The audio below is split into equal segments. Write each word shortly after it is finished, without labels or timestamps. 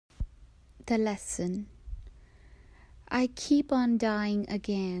The lesson. I keep on dying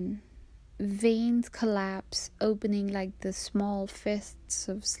again. Veins collapse, opening like the small fists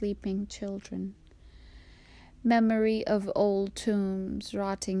of sleeping children. Memory of old tombs,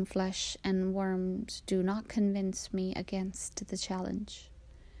 rotting flesh, and worms do not convince me against the challenge.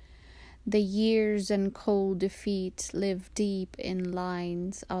 The years and cold defeat live deep in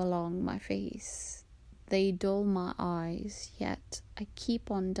lines along my face. They dull my eyes, yet I keep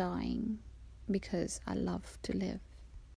on dying because I love to live.